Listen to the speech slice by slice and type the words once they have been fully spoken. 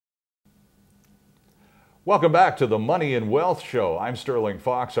Welcome back to the Money and Wealth Show. I'm Sterling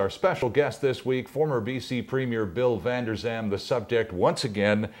Fox. Our special guest this week, former BC Premier Bill Vander Zalm. The subject, once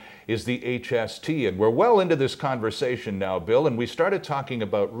again, is the HST. And we're well into this conversation now, Bill, and we started talking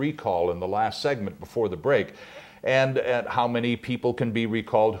about recall in the last segment before the break, and at how many people can be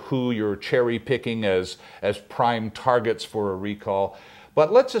recalled, who you're cherry picking as prime targets for a recall.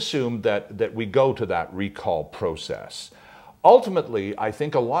 But let's assume that we go to that recall process. Ultimately, I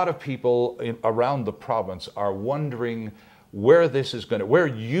think a lot of people around the province are wondering where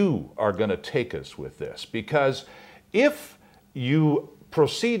you are going to take us with this. Because if you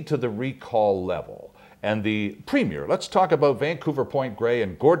proceed to the recall level and the Premier, let's talk about Vancouver Point Grey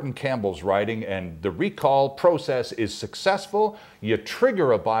and Gordon Campbell's riding, and the recall process is successful, you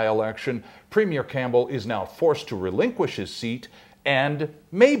trigger a by-election, Premier Campbell is now forced to relinquish his seat and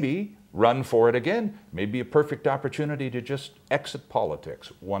maybe run for it again. Maybe a perfect opportunity to just exit politics.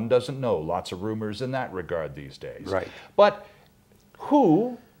 One doesn't know. Lots of rumors in that regard these days. Right. But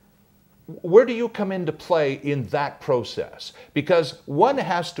where do you come into play in that process? Because one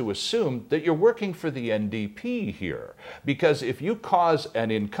has to assume that you're working for the NDP here. Because if you cause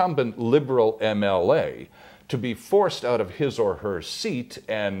an incumbent Liberal MLA to be forced out of his or her seat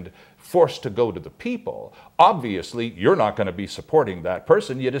and forced to go to the people, obviously you're not going to be supporting that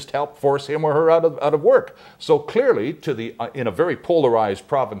person. You just help force him or her out of work. So clearly, in a very polarized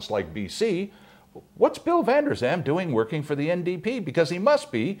province like BC, what's Bill Vander Zalm doing working for the NDP? Because he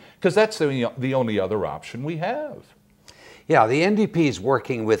must be, because that's the only other option we have. Yeah, the NDP is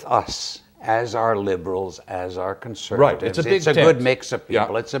working with us as our Liberals, as our Conservatives. Right, it's a big tent. Good mix of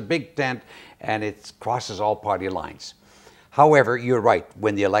people. Yeah. It's a big tent, and it crosses all party lines. However, you're right.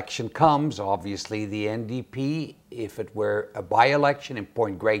 When the election comes, obviously the NDP, if it were a by-election in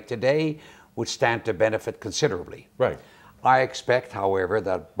Point Grey today, would stand to benefit considerably. Right. I expect, however,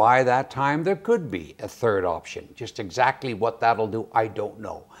 that by that time there could be a third option. Just exactly what that'll do, I don't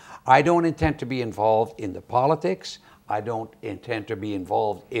know. I don't intend to be involved in the politics. I don't intend to be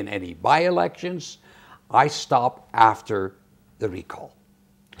involved in any by-elections. I stop after the recall.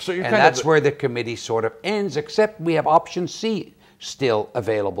 So you're and that's where the committee sort of ends, except we have option C still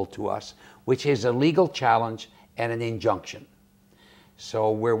available to us, which is a legal challenge and an injunction.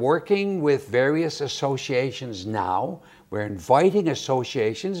 So we're working with various associations now. We're inviting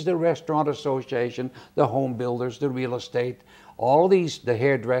associations, the Restaurant Association, the home builders, the real estate, all these, the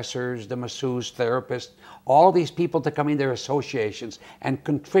hairdressers, the masseurs, therapists, all these people to come in their associations and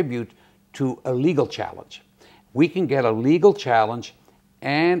contribute to a legal challenge. We can get a legal challenge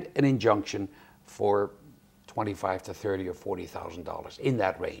and an injunction for $25,000 to $30,000 or $40,000, in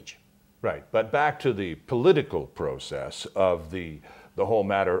that range. Right, but back to the political process of the whole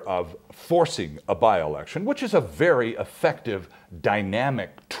matter of forcing a by-election, which is a very effective,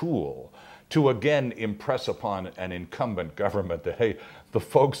 dynamic tool to again impress upon an incumbent government that, hey, the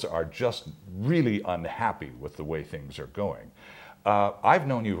folks are just really unhappy with the way things are going. I've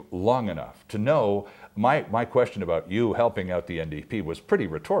known you long enough to know my question about you helping out the NDP was pretty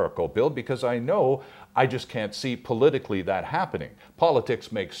rhetorical, Bill, because I know I just can't see politically that happening.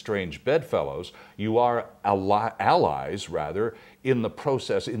 Politics makes strange bedfellows. You are allies, rather, in the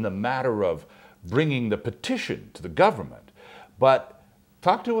process, in the matter of bringing the petition to the government. But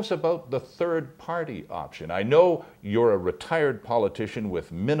talk to us about the third party option. I know you're a retired politician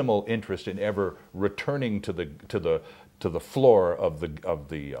with minimal interest in ever returning to the floor of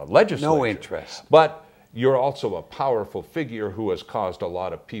the legislature. No interest. But you're also a powerful figure who has caused a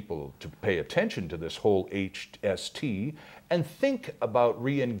lot of people to pay attention to this whole HST and think about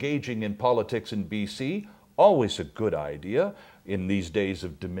re-engaging in politics in BC. Always a good idea in these days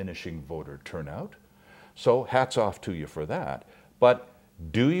of diminishing voter turnout. So hats off to you for that. But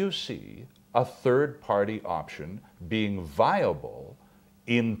do you see a third party option being viable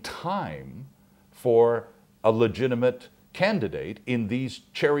in time for a legitimate candidate in these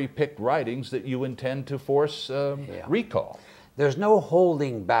cherry-picked ridings that you intend to force recall? There's no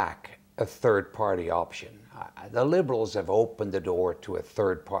holding back a third-party option. The Liberals have opened the door to a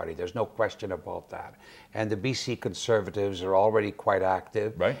third party. There's no question about that. And the BC Conservatives are already quite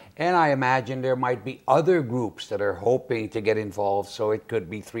active. Right. And I imagine there might be other groups that are hoping to get involved, so it could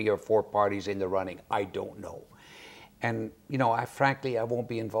be 3 or 4 parties in the running. I don't know. And, you know, frankly, I won't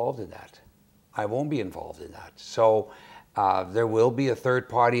be involved in that. I won't be involved in that. So there will be a third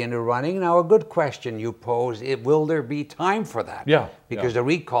party in the running. Now, a good question you pose, will there be time for that? Yeah. Because the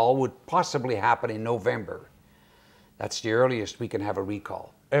recall would possibly happen in November. That's the earliest we can have a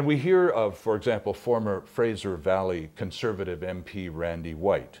recall. And we hear of, for example, former Fraser Valley Conservative MP Randy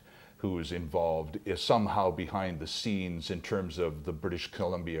White, who is involved is somehow behind the scenes in terms of the British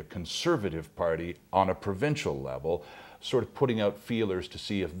Columbia Conservative Party on a provincial level, sort of putting out feelers to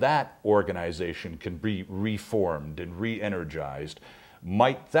see if that organization can be reformed and re-energized.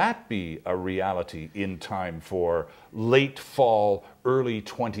 Might that be a reality in time for late fall, early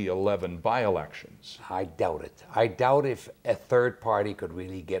 2011 by-elections? I doubt it. I doubt if a third party could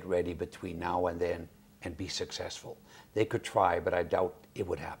really get ready between now and then and be successful. They could try, but I doubt it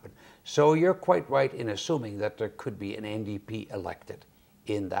would happen. So you're quite right in assuming that there could be an NDP elected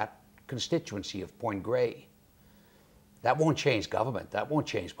in that constituency of Point Grey. That won't change government. That won't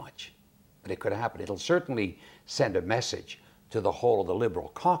change much, but it could happen. It'll certainly send a message to the whole of the Liberal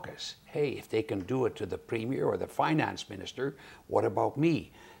caucus. Hey, if they can do it to the Premier or the Finance Minister, what about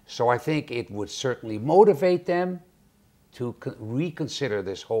me? So I think it would certainly motivate them to reconsider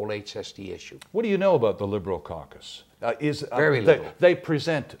this whole HST issue. What do you know about the Liberal caucus? Very little. They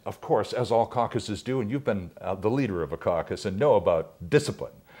present, of course, as all caucuses do, and you've been the leader of a caucus and know about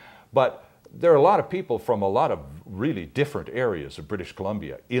discipline. But there are a lot of people from a lot of really different areas of British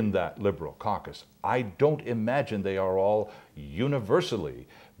Columbia in that Liberal caucus. I don't imagine they are all universally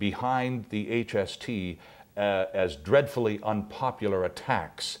behind the HST as dreadfully unpopular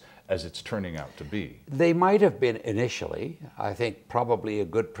attacks as it's turning out to be. They might have been initially. I think probably a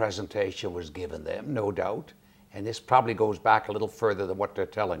good presentation was given them, no doubt. And this probably goes back a little further than what they're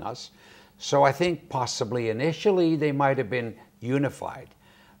telling us. So I think possibly initially they might have been unified.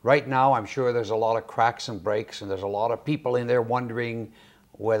 Right now, I'm sure there's a lot of cracks and breaks, and there's a lot of people in there wondering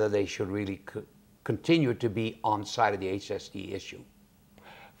whether they should really continue to be on side of the HST issue.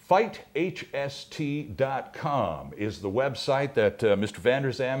 FightHST.com is the website that Mr.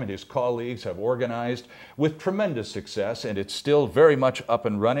 Vander Zalm and his colleagues have organized with tremendous success, and it's still very much up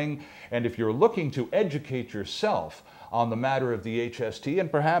and running. And if you're looking to educate yourself on the matter of the HST and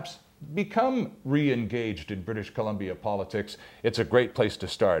perhaps become re-engaged in British Columbia politics, it's a great place to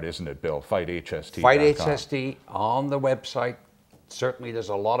start, isn't it, Bill? FightHST.com. Fight HST on the website. Certainly there's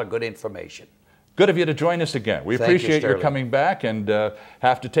a lot of good information. Good of you to join us again. We appreciate your coming back, and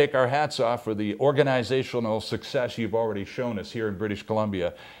have to take our hats off for the organizational success you've already shown us here in British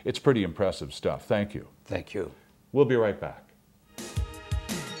Columbia. It's pretty impressive stuff. Thank you. Thank you. We'll be right back.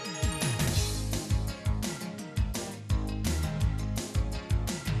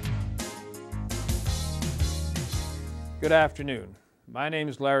 Good afternoon. My name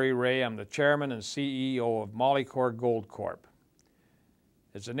is Larry Ray. I'm the Chairman and CEO of Molycorp Gold Corp.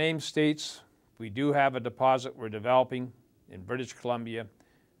 As the name states, we do have a deposit we're developing in British Columbia,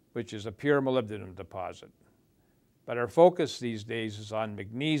 which is a pure molybdenum deposit. But our focus these days is on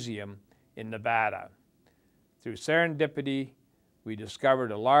magnesium in Nevada. Through serendipity, we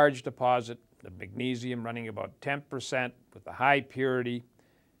discovered a large deposit of magnesium running about 10% with a high purity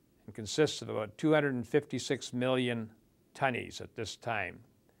and consists of about 256 million tonnes at this time,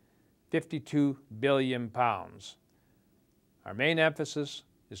 52 billion pounds. Our main emphasis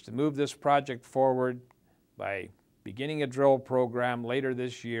is to move this project forward by beginning a drill program later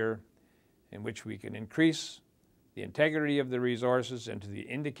this year in which we can increase the integrity of the resources into the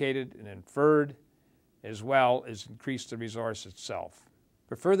indicated and inferred, as well as increase the resource itself.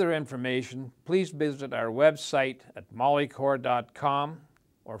 For further information, please visit our website at molycorp.com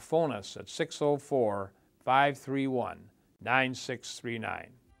or phone us at 604-531-9639.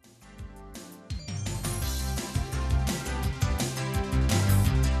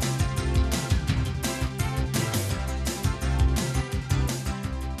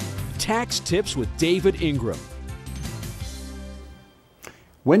 Tax Tips with David Ingram.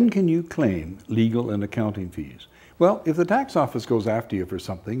 When can you claim legal and accounting fees? Well, if the tax office goes after you for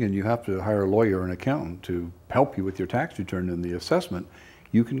something and you have to hire a lawyer or an accountant to help you with your tax return and the assessment,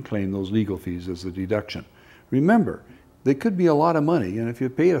 you can claim those legal fees as a deduction. Remember, they could be a lot of money, and if you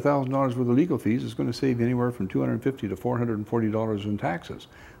pay $1,000 worth of legal fees, it's going to save you anywhere from $250 to $440 in taxes.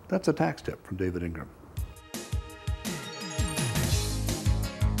 That's a tax tip from David Ingram.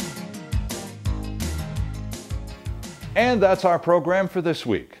 And that's our program for this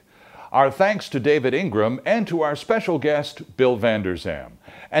week. Our thanks to David Ingram and to our special guest, Bill Vander Zalm.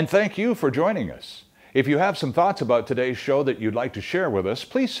 And thank you for joining us. If you have some thoughts about today's show that you'd like to share with us,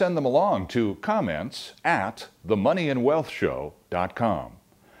 please send them along to comments@themoneyandwealthshow.com.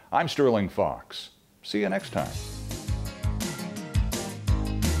 I'm Sterling Fox. See you next time.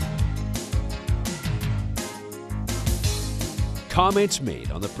 Comments made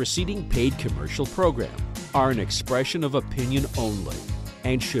on the preceding paid commercial program are an expression of opinion only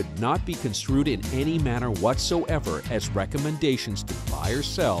and should not be construed in any manner whatsoever as recommendations to buy or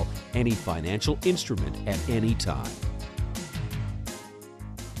sell any financial instrument at any time.